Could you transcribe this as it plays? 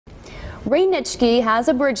Ray Nitschke has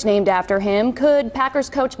a bridge named after him. Could Packers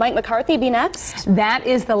coach Mike McCarthy be next? That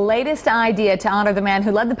is the latest idea to honor the man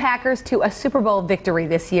who led the Packers to a Super Bowl victory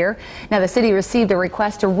this year. Now, the city received a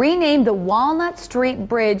request to rename the Walnut Street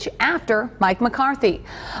Bridge after Mike McCarthy.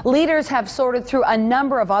 Leaders have sorted through a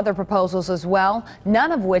number of other proposals as well,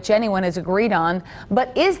 none of which anyone has agreed on.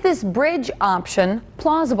 But is this bridge option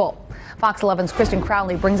plausible? Fox 11's Kristen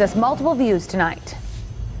Crowley brings us multiple views tonight.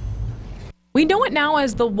 We know it now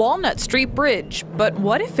as the Walnut Street Bridge, but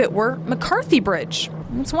what if it were McCarthy Bridge?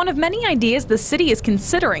 It's one of many ideas the city is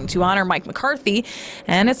considering to honor Mike McCarthy,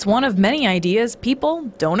 and it's one of many ideas people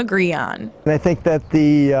don't agree on. I think that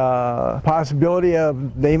the possibility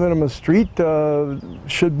of naming him a street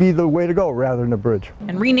should be the way to go rather than a bridge.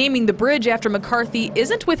 And renaming the bridge after McCarthy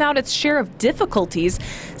isn't without its share of difficulties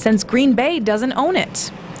since Green Bay doesn't own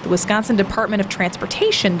it. The Wisconsin Department of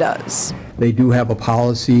Transportation does. They do have a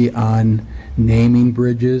policy on naming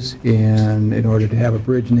bridges, and in order to have a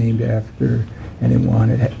bridge named after anyone,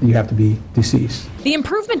 you have to be deceased. The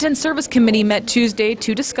Improvement and Service Committee met Tuesday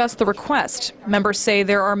to discuss the request. Members say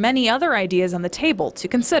there are many other ideas on the table to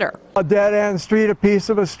consider. A dead-end street, a piece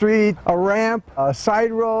of a street, a ramp, a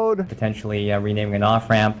side road. Potentially renaming an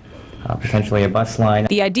off-ramp. Potentially a bus line.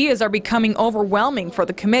 The ideas are becoming overwhelming for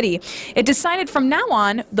the committee. It decided from now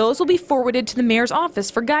on, those will be forwarded to the mayor's office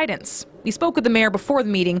for guidance. We spoke with the mayor before the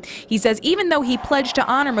meeting. He says even though he pledged to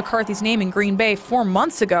honor McCarthy's name in Green Bay 4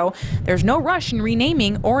 months ago, there's no rush in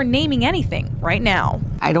renaming or naming anything right now.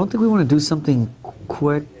 I don't think we want to do something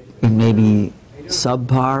quick and maybe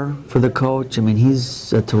subpar for the coach. I mean,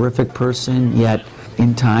 he's a terrific person, yet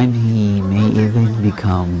in time he may even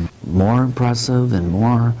become more impressive and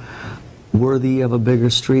more worthy of a bigger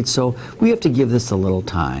street, so we have to give this a little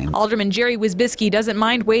time. Alderman Jerry Wisbiski doesn't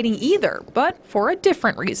mind waiting either, but for a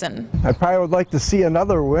different reason. I probably would like to see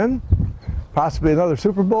another win, possibly another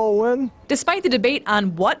Super Bowl win. Despite the debate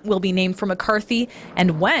on what will be named for McCarthy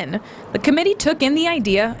and when, the committee took in the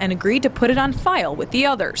idea and agreed to put it on file with the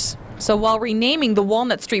others. So while renaming the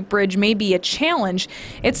Walnut Street Bridge may be a challenge,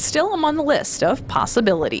 it's still among the list of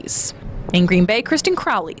possibilities. In Green Bay, Kristen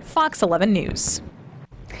Crowley, Fox 11 News.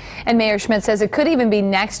 And Mayor Schmidt says it could even be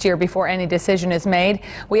next year before any decision is made.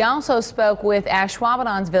 We also spoke with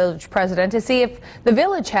Ashwaubenon's village president to see if the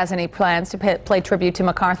village has any plans to pay tribute to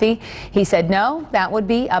McCarthy. He said no, that would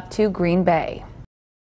be up to Green Bay.